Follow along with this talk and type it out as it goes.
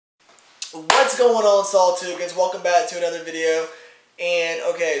What's going on, Sawtoothans? Welcome back to another video. And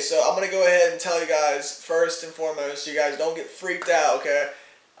okay, so I'm gonna go ahead and tell you guys first and foremost, so you guys don't get freaked out, okay?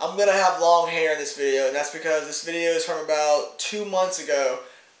 I'm gonna have long hair in this video, and that's because this video is from about 2 months ago.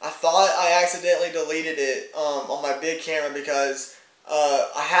 I thought I accidentally deleted it on my big camera because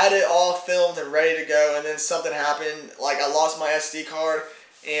I had it all filmed and ready to go, and then something happened. Like I lost my SD card,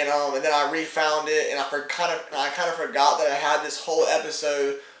 and then I refound it, and I kind of forgot that I had this whole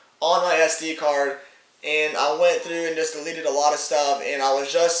episode on my SD card, and I went through and just deleted a lot of stuff, and I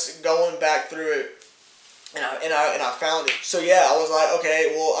was just going back through it, and I found it. So yeah, I was like,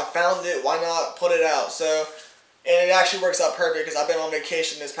 okay, well, I found it, why not put it out? So, and it actually works out perfect because I've been on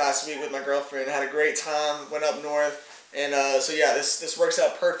vacation this past week with my girlfriend, had a great time, went up north, and so yeah, this works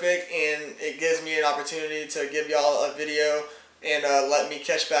out perfect, and it gives me an opportunity to give y'all a video and let me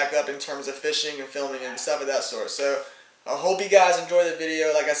catch back up in terms of fishing and filming and stuff of that sort. So I hope you guys enjoy the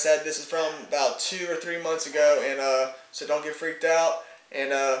video. Like I said, this is from about 2 or 3 months ago, and so don't get freaked out.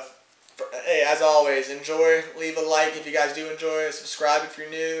 And hey, as always, enjoy. Leave a like if you guys do enjoy. Subscribe if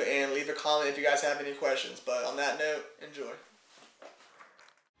you're new, and leave a comment if you guys have any questions. But on that note, enjoy.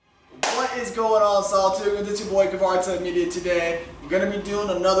 What is going on, Sawtoothans? It's your boy Kavarta Media. Today I'm gonna be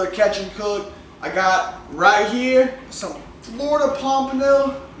doing another catch and cook. I got right here some Florida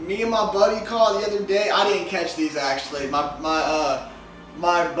Pompano. Me and my buddy caught the other day. I didn't catch these actually. My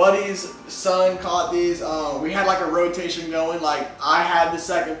buddy's son caught these. We had like a rotation going. Like I had the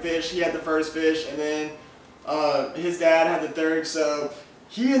second fish, he had the first fish, and then his dad had the third. So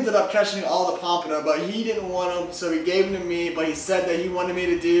he ended up catching all the Pompano, but he didn't want them, so he gave them to me. But he said that he wanted me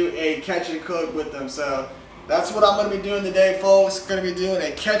to do a catch and cook with them. So that's what I'm gonna be doing today, folks. Gonna be doing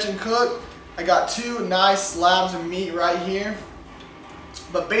a catch and cook. I got 2 nice slabs of meat right here.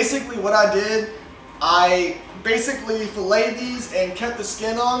 But basically what I did, I basically filleted these and kept the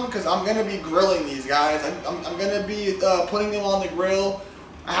skin on because I'm going to be grilling these, guys. I'm going to be putting them on the grill.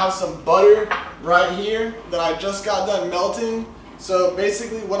 I have some butter right here that I just got done melting. So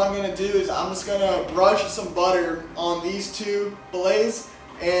basically what I'm going to do is I'm just going to brush some butter on these 2 fillets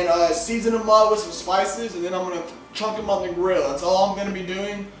and season them up with some spices, and then I'm going to chunk them on the grill. That's all I'm going to be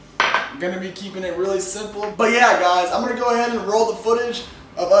doing. I'm going to be keeping it really simple. But yeah, guys, I'm going to go ahead and roll the footage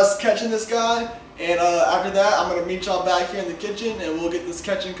of us catching this guy. And after that, I'm going to meet y'all back here in the kitchen, and we'll get this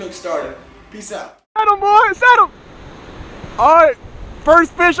catch and cook started. Peace out. Set him, boy. Set him. All right.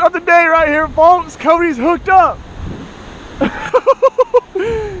 First fish of the day right here, folks. Cody's hooked up. They run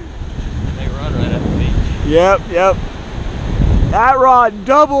right at the beach. Yep. That rod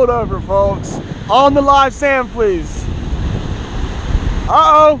doubled over, folks. On the live sand, please.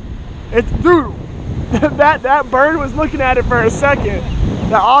 Uh-oh. It's, dude, that bird was looking at it for a second.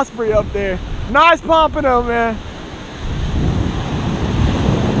 That osprey up there. Nice Pompano, man.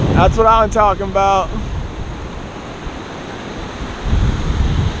 That's what I'm talking about.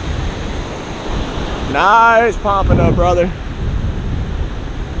 Nice Pompano, brother.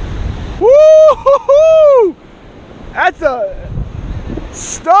 Woo-hoo-hoo! That's a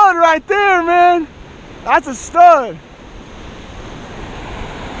stud right there, man. That's a stud.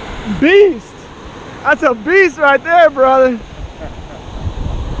 Beast. That's a beast right there, brother.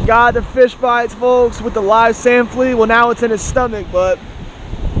 Got the fish bites, folks, with the live sand flea. Well, now it's in his stomach, but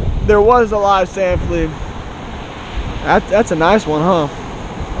there was a live sand flea. That's a nice one, huh?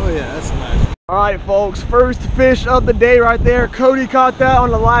 Oh yeah, that's a nice one. All right, folks, first fish of the day right there. Cody caught that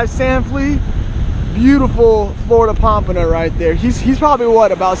on the live sand flea. Beautiful Florida Pompano right there. He's probably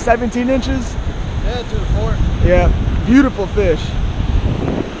what, about 17 inches? Yeah, 2 to 4. Yeah, beautiful fish.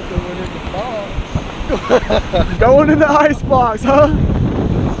 Going in the box. Going in the ice box, huh?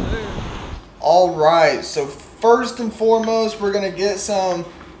 All right, so first and foremost, we're gonna get some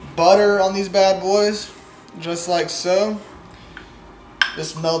butter on these bad boys, just like so.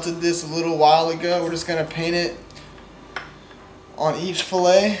 Just melted this a little while ago. We're just gonna paint it on each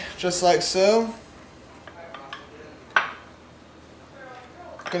fillet, just like so.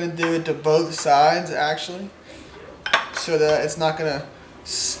 Gonna do it to both sides, actually, so that it's not gonna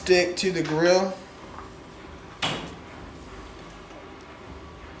stick to the grill.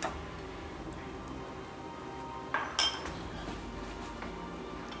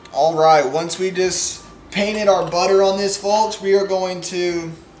 Alright, once we just painted our butter on this, folks, we are going to,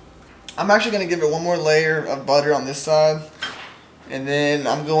 I'm actually going to give it one more layer of butter on this side, and then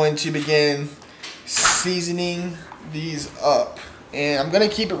I'm going to begin seasoning these up. And I'm going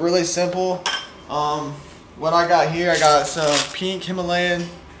to keep it really simple. What I got here, I got some pink Himalayan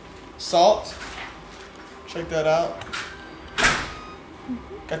salt. Check that out.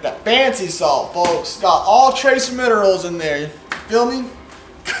 Got that fancy salt, folks. Got all trace minerals in there. You feel me?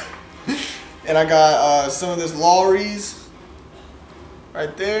 And I got some of this Lawry's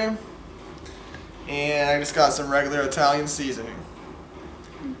right there. And I just got some regular Italian seasoning.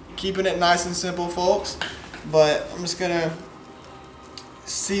 Keeping it nice and simple, folks. But I'm just gonna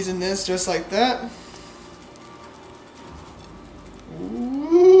season this just like that.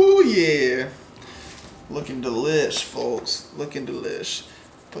 Ooh, yeah. Looking delish, folks. Looking delish.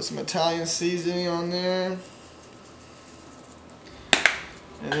 Put some Italian seasoning on there.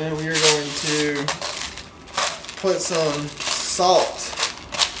 And then we are going to put some salt.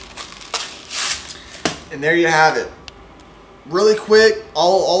 And there you have it. Really quick,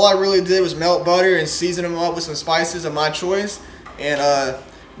 all I really did was melt butter and season them up with some spices of my choice. And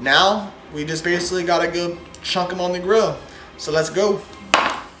now we just basically gotta go chunk them on the grill. So let's go.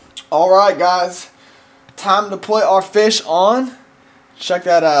 Alright guys, time to put our fish on. Check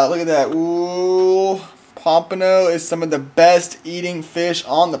that out, look at that. Ooh, Pompano is some of the best eating fish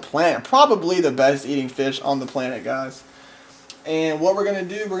on the planet. Probably the best eating fish on the planet, guys. And what we're gonna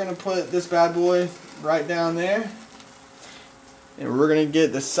do, we're gonna put this bad boy right down there. And we're going to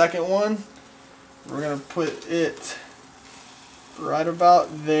get the second one. We're going to put it right about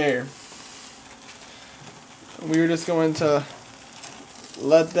there. We're just going to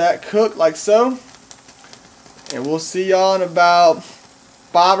let that cook like so. And we'll see y'all in about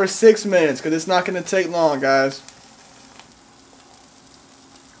 5 or 6 minutes because it's not going to take long, guys.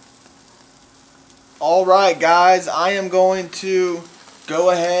 Alright, guys. I am going to go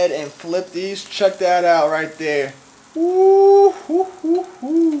ahead and flip these. Check that out right there. Ooh, hoo, hoo,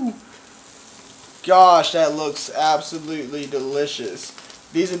 hoo. Gosh, that looks absolutely delicious.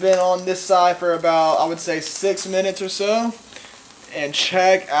 These have been on this side for about, I would say, 6 minutes or so. And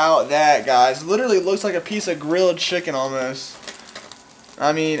check out that, guys. Literally looks like a piece of grilled chicken almost.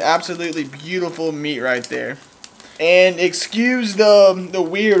 I mean, absolutely beautiful meat right there. And excuse the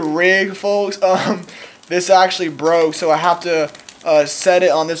weird rig, folks. This actually broke, so I have to set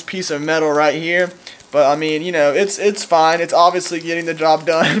it on this piece of metal right here. But I mean, you know, it's fine. It's obviously getting the job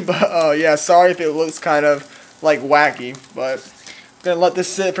done. But yeah, sorry if it looks kind of like wacky. But I'm gonna let this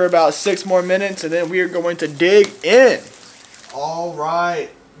sit for about 6 more minutes, and then we are going to dig in. All right,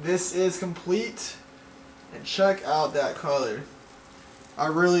 this is complete, and check out that color. I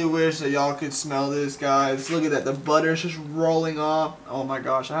really wish that y'all could smell this, guys. Look at that, the butter is just rolling off. Oh my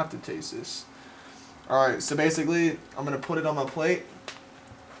gosh, I have to taste this. All right, so basically, I'm gonna put it on my plate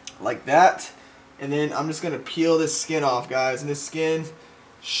like that. And then I'm just going to peel this skin off, guys. And this skin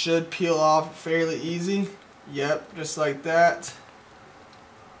should peel off fairly easy. Yep, just like that.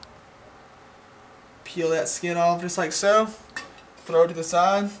 Peel that skin off just like so. Throw it to the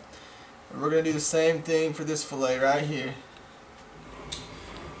side. And we're going to do the same thing for this fillet right here.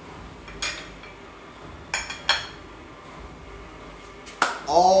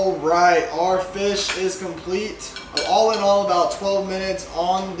 Alright, our fish is complete. All in all, about 12 minutes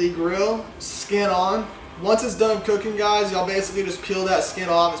on the grill, skin on. Once it's done cooking, guys, y'all basically just peel that skin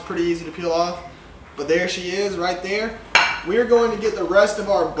off. It's pretty easy to peel off. But there she is right there. We're going to get the rest of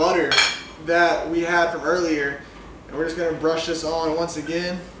our butter that we had from earlier. And we're just going to brush this on once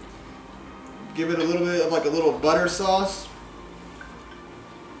again. Give it a little bit of like a little butter sauce.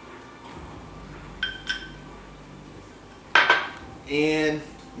 And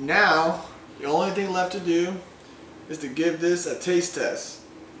now, the only thing left to do is to give this a taste test.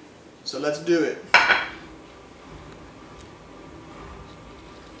 So let's do it.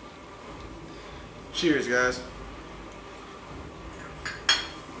 Cheers, guys.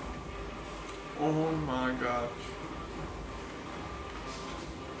 Oh my gosh.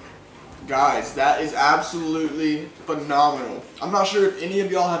 Guys, that is absolutely phenomenal. I'm not sure if any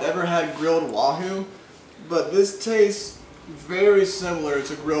of y'all have ever had grilled wahoo, but this tastes very similar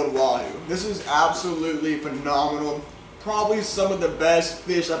to grilled wahoo. This is absolutely phenomenal. Probably some of the best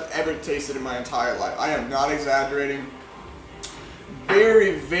fish I've ever tasted in my entire life. I am not exaggerating.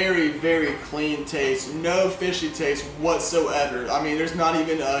 Very, very, very clean taste. No fishy taste whatsoever. I mean, there's not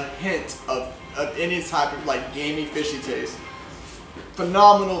even a hint of any type of like gamey fishy taste.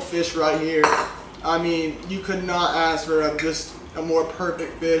 Phenomenal fish right here. I mean, you could not ask for just a more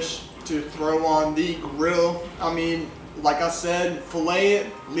perfect fish to throw on the grill. I mean, like I said, fillet it,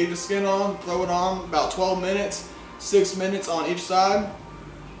 leave the skin on, throw it on, about 12 minutes, 6 minutes on each side.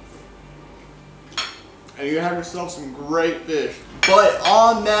 And you have yourself some great fish. But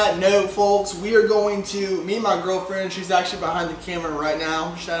on that note, folks, we are going to, me and my girlfriend, she's actually behind the camera right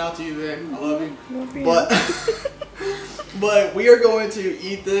now. Shout out to you, Vic. I love you. Love you. But we are going to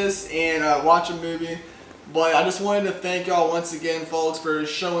eat this and watch a movie. But I just wanted to thank y'all once again, folks, for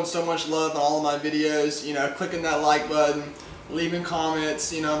showing so much love on all of my videos. You know, clicking that like button, leaving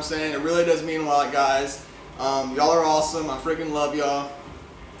comments, you know what I'm saying? It really does mean a lot, guys. Y'all are awesome. I freaking love y'all.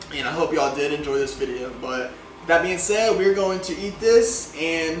 And I hope y'all did enjoy this video. But that being said, we're going to eat this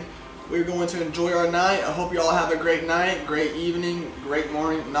and we're going to enjoy our night. I hope y'all have a great night, great evening, great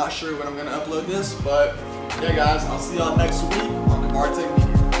morning. Not sure when I'm going to upload this, but yeah, guys, I'll see y'all next week.